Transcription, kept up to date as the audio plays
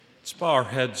Let's bow our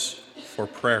heads for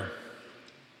prayer.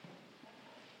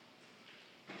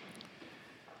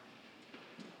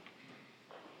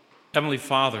 Heavenly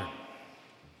Father,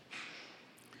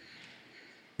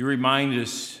 you remind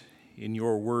us in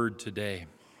your word today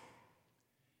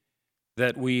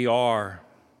that we are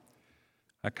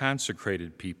a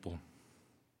consecrated people,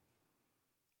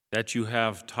 that you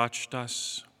have touched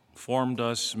us, formed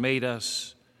us, made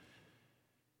us,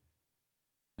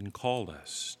 and called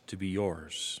us to be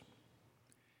yours,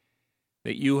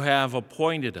 that you have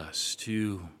appointed us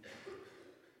to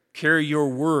carry your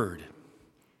word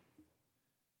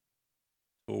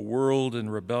to a world in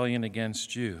rebellion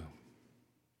against you,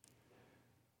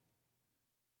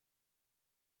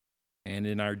 and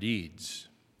in our deeds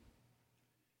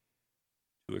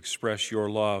to express your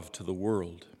love to the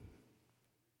world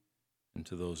and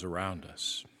to those around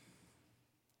us.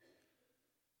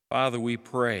 Father, we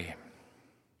pray,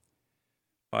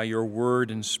 by your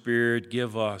word and spirit,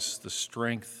 give us the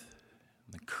strength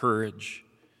and the courage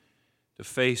to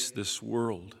face this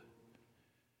world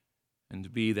and to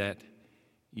be that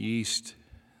yeast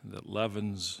that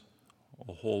leavens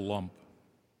a whole lump,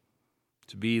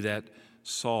 to be that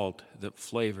salt that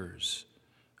flavors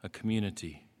a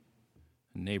community,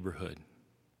 a neighborhood,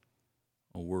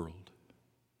 a world.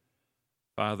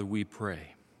 Father, we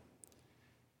pray,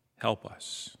 help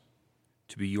us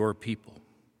to be your people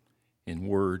in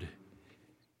word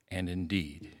and in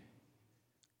deed.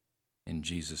 In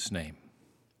Jesus' name,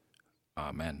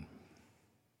 amen.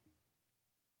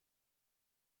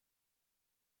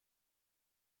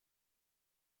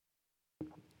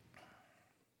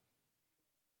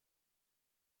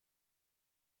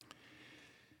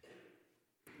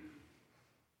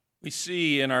 We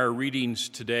see in our readings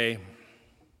today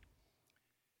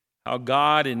how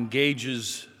God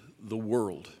engages the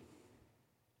world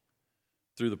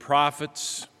through the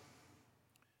prophets,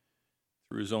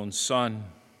 through his own Son,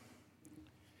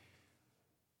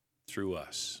 through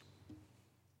us.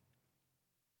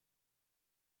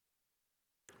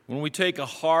 When we take a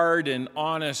hard and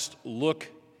honest look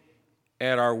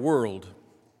at our world,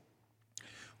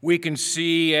 we can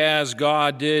see, as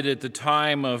God did at the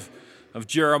time of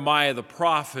Jeremiah the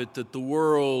prophet, that the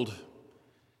world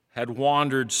had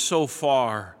wandered so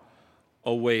far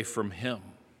away from him,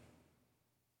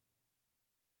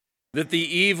 that the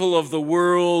evil of the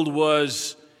world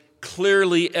was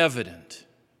clearly evident,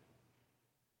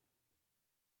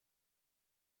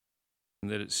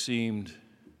 and that it seemed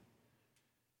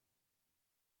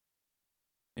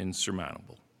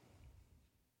insurmountable.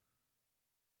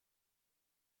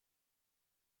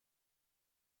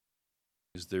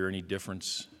 Is there any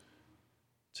difference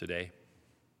today?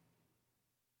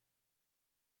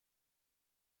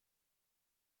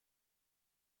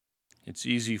 It's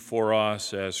easy for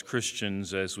us as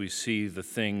Christians, as we see the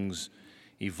things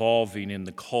evolving in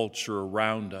the culture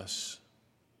around us,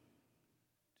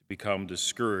 to become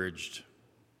discouraged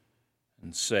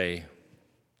and say,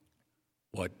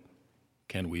 what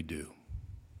can we do?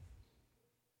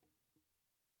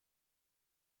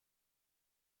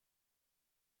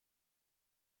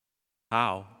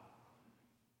 How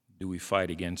do we fight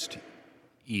against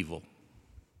evil?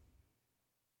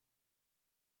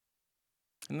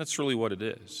 And that's really what it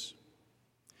is.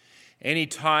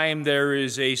 Anytime there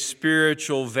is a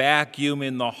spiritual vacuum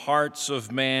in the hearts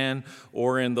of man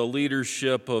or in the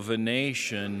leadership of a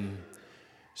nation,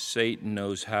 Satan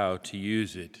knows how to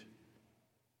use it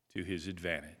to his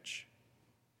advantage.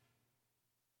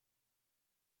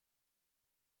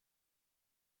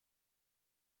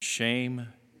 Shame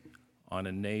on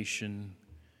a nation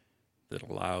that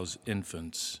allows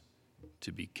infants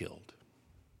to be killed.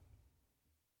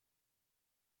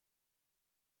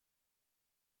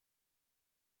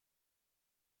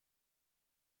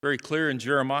 Very clear in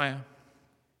Jeremiah.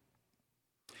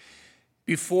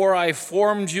 Before I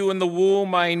formed you in the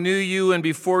womb, I knew you, and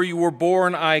before you were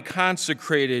born, I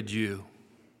consecrated you.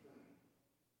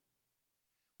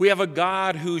 We have a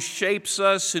God who shapes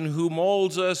us and who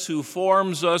molds us, who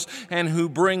forms us, and who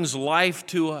brings life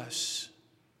to us.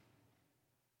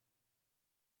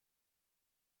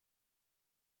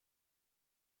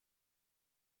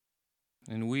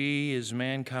 And we, as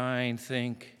mankind,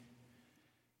 think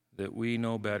that we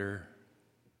know better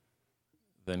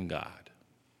than God.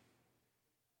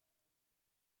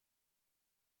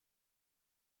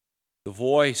 The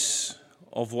voice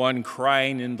of one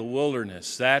crying in the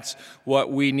wilderness. That's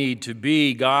what we need to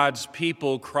be, God's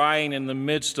people crying in the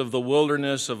midst of the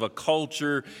wilderness of a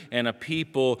culture and a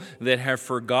people that have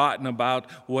forgotten about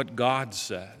what God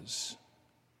says.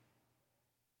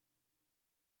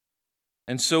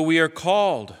 And so we are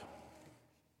called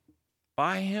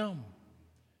by Him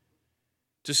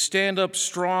to stand up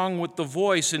strong with the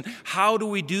voice. And how do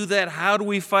we do that? How do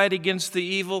we fight against the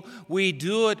evil? We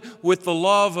do it with the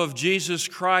love of Jesus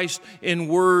Christ in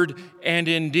word and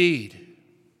in deed.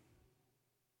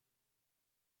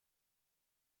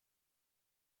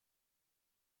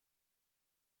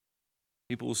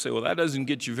 People will say, well, that doesn't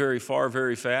get you very far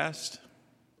very fast.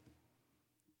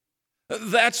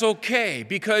 That's okay,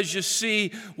 because you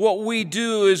see, what we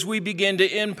do is we begin to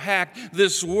impact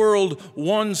this world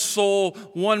one soul,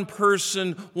 one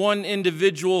person, one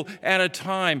individual at a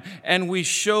time, and we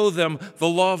show them the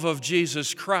love of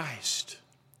Jesus Christ.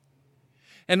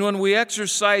 And when we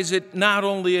exercise it not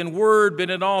only in word but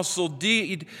in also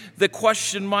deed, the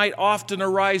question might often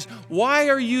arise, why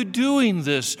are you doing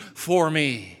this for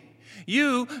me?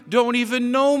 You don't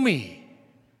even know me.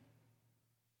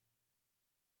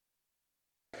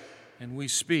 And we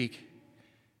speak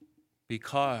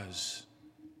because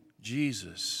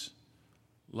Jesus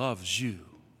loves you,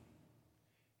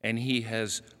 and He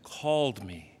has called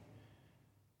me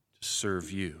to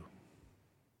serve you.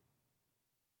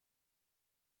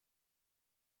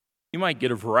 You might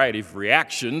get a variety of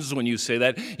reactions when you say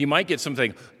that. You might get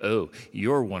something, oh,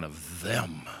 you're one of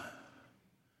them.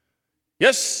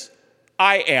 Yes,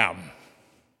 I am.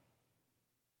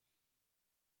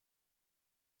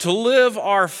 To live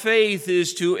our faith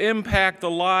is to impact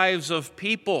the lives of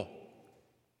people,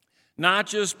 not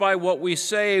just by what we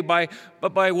say, but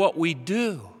by what we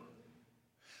do.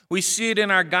 We see it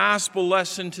in our gospel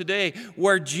lesson today,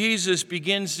 where Jesus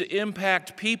begins to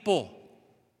impact people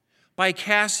by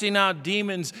casting out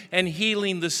demons and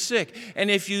healing the sick. And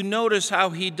if you notice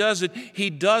how He does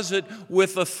it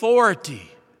with authority.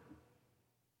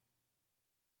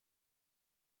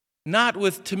 Not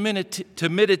with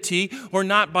timidity or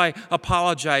not by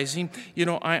apologizing. You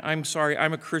know, I'm sorry,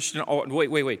 I'm a Christian. Oh,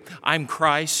 wait. I'm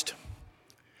Christ.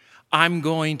 I'm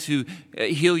going to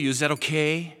heal you. Is that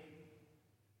okay?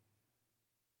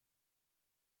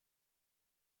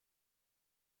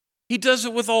 He does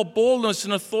it with all boldness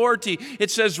and authority.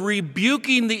 It says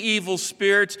rebuking the evil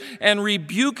spirits and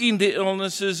rebuking the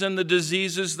illnesses and the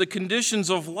diseases, the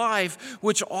conditions of life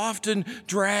which often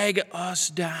drag us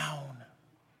down.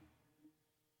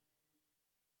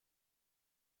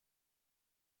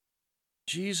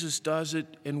 Jesus does it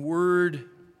in word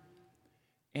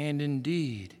and in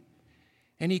deed.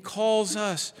 And He calls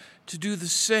us to do the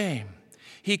same.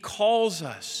 He calls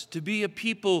us to be a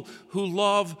people who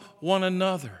love one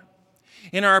another.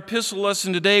 In our epistle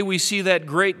lesson today, we see that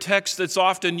great text that's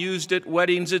often used at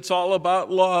weddings. It's all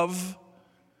about love.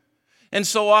 And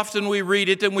so often we read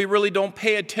it and we really don't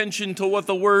pay attention to what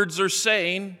the words are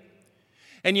saying.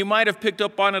 And you might have picked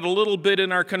up on it a little bit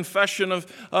in our confession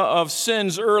of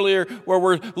sins earlier, where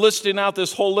we're listing out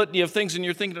this whole litany of things, and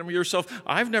you're thinking to yourself,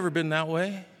 I've never been that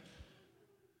way.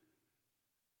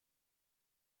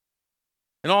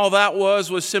 And all that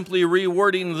was simply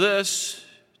rewording this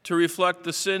to reflect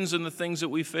the sins and the things that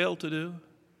we fail to do.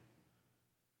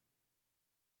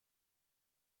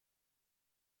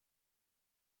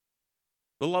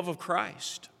 The love of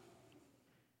Christ,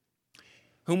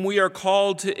 whom we are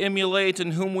called to emulate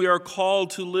and whom we are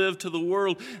called to live to the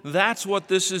world. That's what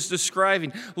this is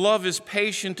describing. Love is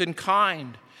patient and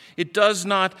kind. It does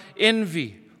not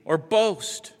envy or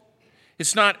boast.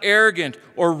 It's not arrogant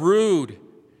or rude.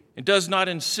 It does not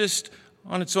insist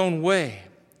on its own way.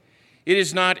 It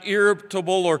is not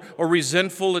irritable or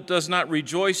resentful. It does not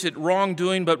rejoice at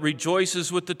wrongdoing, but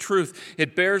rejoices with the truth.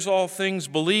 It bears all things,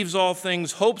 believes all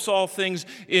things, hopes all things,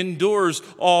 endures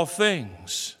all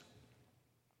things.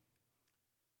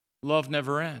 Love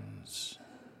never ends.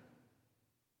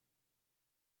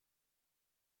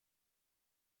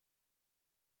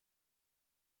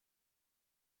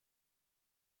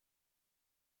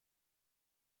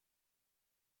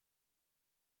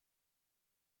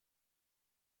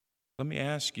 Let me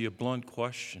ask you a blunt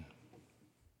question.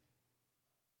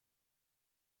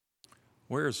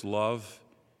 Where is love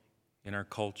in our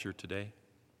culture today?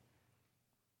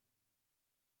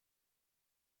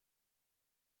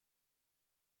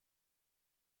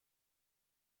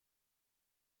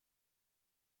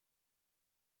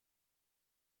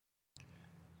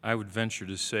 I would venture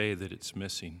to say that it's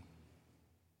missing.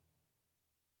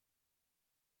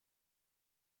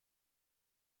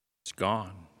 It's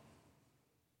gone.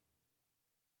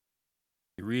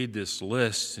 You read this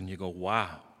list and you go,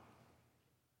 wow.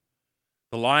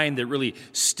 The line that really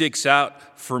sticks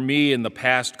out for me in the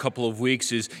past couple of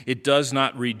weeks is, it does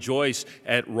not rejoice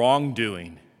at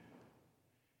wrongdoing.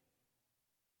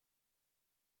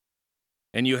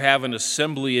 and you have an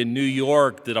assembly in New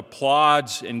York that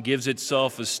applauds and gives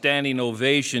itself a standing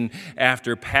ovation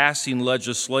after passing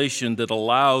legislation that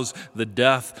allows the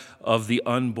death of the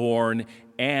unborn,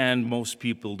 and most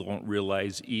people don't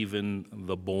realize even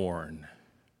the born.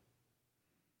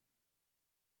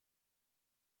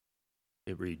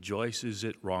 It rejoices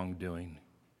at wrongdoing,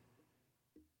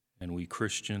 and we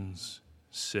Christians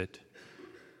sit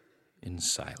in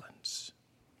silence.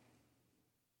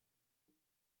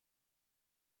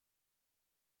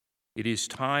 It is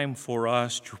time for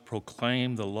us to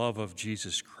proclaim the love of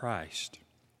Jesus Christ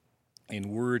in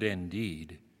word and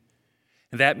deed.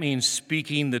 And that means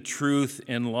speaking the truth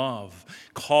in love,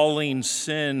 calling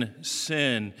sin,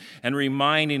 sin, and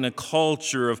reminding a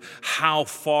culture of how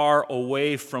far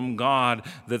away from God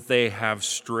that they have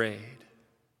strayed.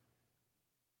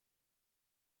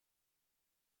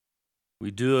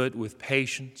 We do it with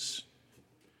patience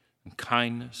and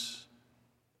kindness.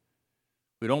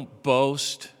 We don't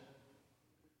boast.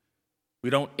 We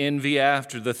don't envy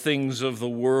after the things of the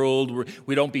world.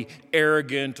 We don't be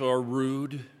arrogant or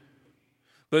rude.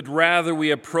 But rather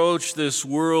we approach this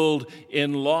world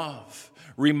in love,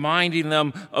 reminding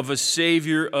them of a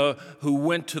Savior who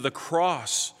went to the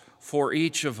cross for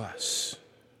each of us.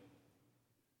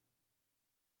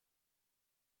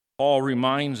 Paul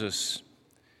reminds us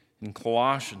in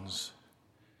Colossians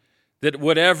that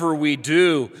whatever we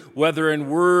do, whether in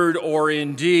word or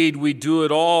in deed, we do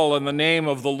it all in the name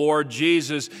of the Lord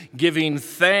Jesus, giving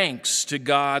thanks to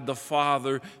God the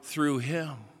Father through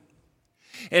Him.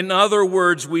 In other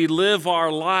words, we live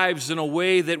our lives in a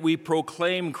way that we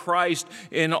proclaim Christ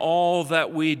in all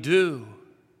that we do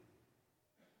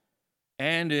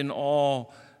and in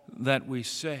all that we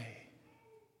say.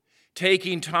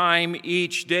 Taking time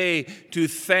each day to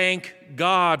thank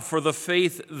God for the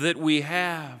faith that we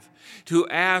have, to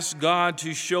ask God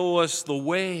to show us the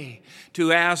way,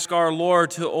 to ask our Lord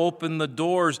to open the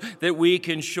doors that we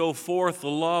can show forth the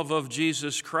love of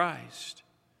Jesus Christ.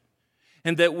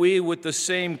 And that we, with the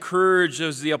same courage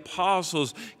as the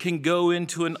apostles, can go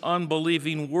into an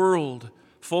unbelieving world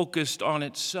focused on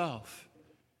itself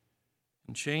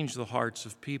and change the hearts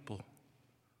of people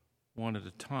one at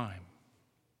a time.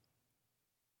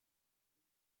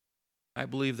 I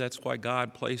believe that's why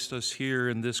God placed us here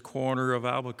in this corner of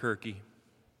Albuquerque.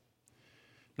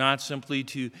 Not simply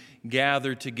to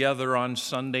gather together on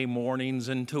Sunday mornings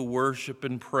and to worship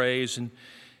and praise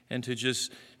and to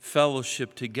just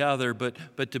fellowship together,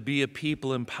 but to be a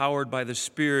people empowered by the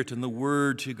Spirit and the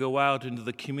Word to go out into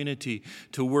the community,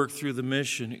 to work through the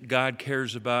mission. God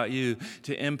cares about you,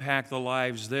 to impact the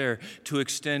lives there, to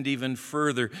extend even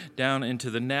further down into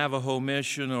the Navajo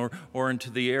mission or into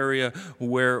the area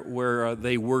where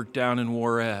they work down in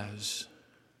Juarez,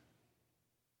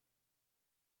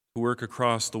 to work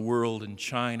across the world in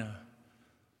China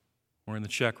or in the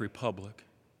Czech Republic.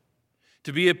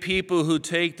 To be a people who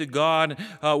take the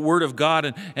Word of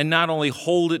God and not only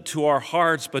hold it to our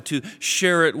hearts, but to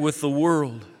share it with the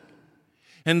world.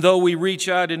 And though we reach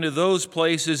out into those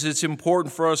places, it's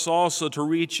important for us also to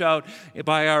reach out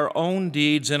by our own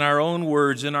deeds and our own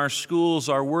words in our schools,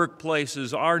 our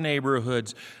workplaces, our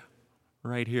neighborhoods,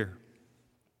 right here.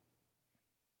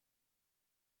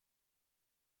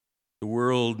 The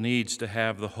world needs to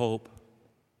have the hope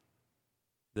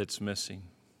that's missing.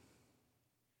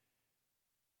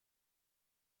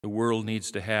 The world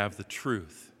needs to have the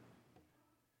truth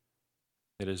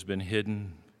that has been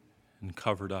hidden and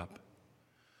covered up.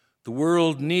 The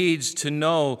world needs to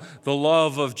know the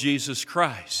love of Jesus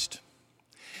Christ.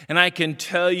 And I can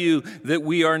tell you that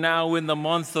we are now in the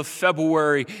month of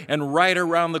February, and right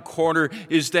around the corner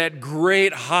is that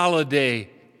great holiday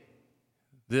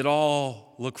that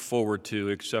all look forward to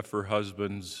except for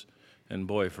husbands and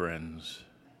boyfriends.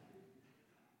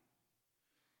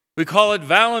 We call it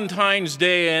Valentine's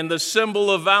Day, and the symbol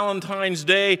of Valentine's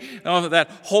Day, that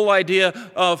whole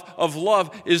idea of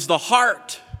love, is the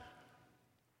heart.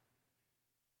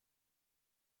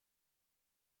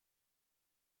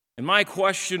 And my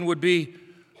question would be,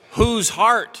 whose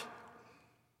heart?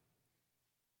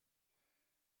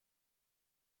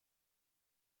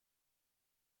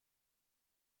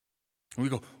 And we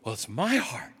go, well, it's my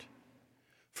heart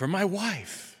for my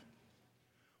wife,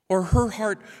 or her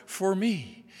heart for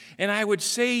me. And I would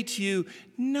say to you,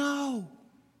 no.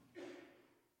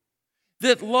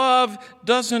 That love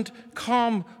doesn't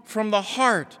come from the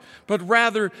heart, but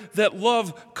rather that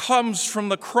love comes from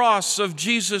the cross of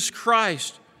Jesus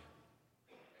Christ.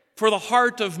 For the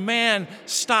heart of man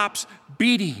stops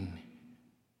beating,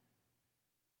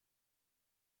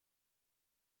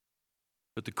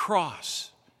 but the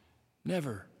cross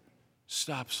never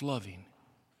stops loving.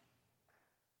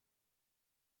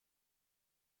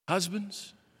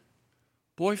 Husbands,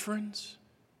 boyfriends,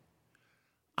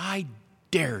 I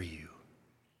dare you.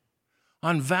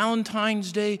 On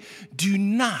Valentine's Day, do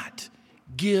not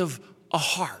give a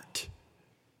heart.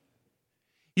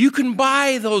 You can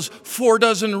buy those 4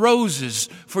 dozen roses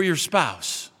for your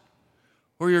spouse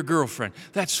or your girlfriend.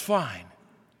 That's fine.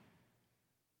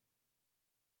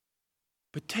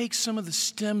 But take some of the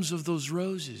stems of those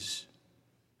roses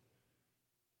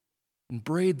and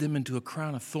braid them into a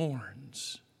crown of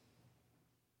thorns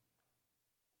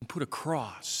and put a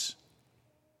cross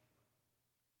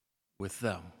with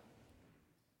them.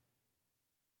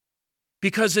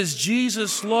 Because as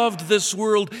Jesus loved this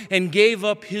world and gave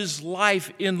up his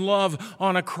life in love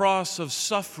on a cross of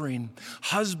suffering,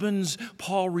 husbands,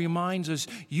 Paul reminds us,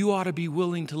 you ought to be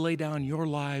willing to lay down your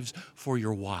lives for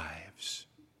your wives.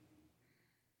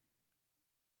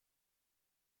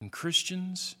 And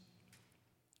Christians,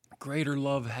 greater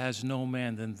love has no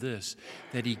man than this,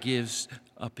 that he gives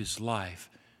up his life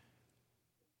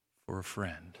for a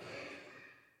friend,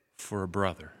 for a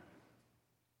brother,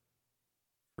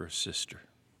 for a sister.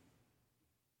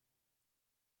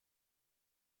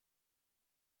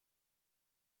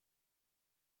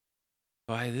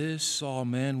 By this all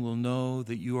men will know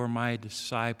that you are my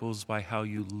disciples, by how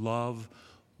you love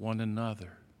one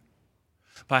another,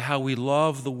 by how we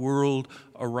love the world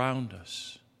around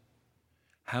us,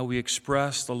 how we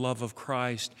express the love of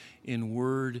Christ in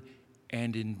word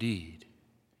and in deed.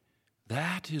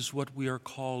 That is what we are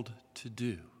called to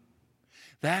do.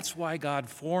 That's why God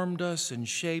formed us and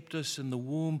shaped us in the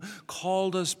womb,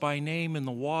 called us by name in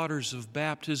the waters of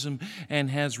baptism, and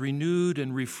has renewed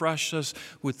and refreshed us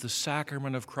with the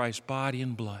sacrament of Christ's body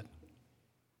and blood.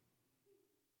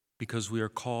 Because we are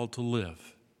called to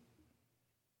live,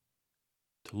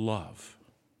 to love,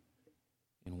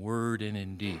 in word and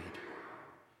in deed.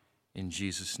 In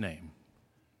Jesus' name,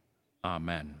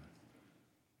 amen.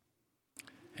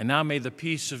 And now may the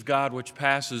peace of God, which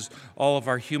passes all of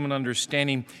our human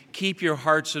understanding, keep your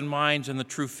hearts and minds in the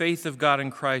true faith of God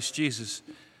in Christ Jesus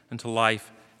unto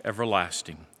life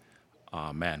everlasting.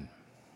 Amen.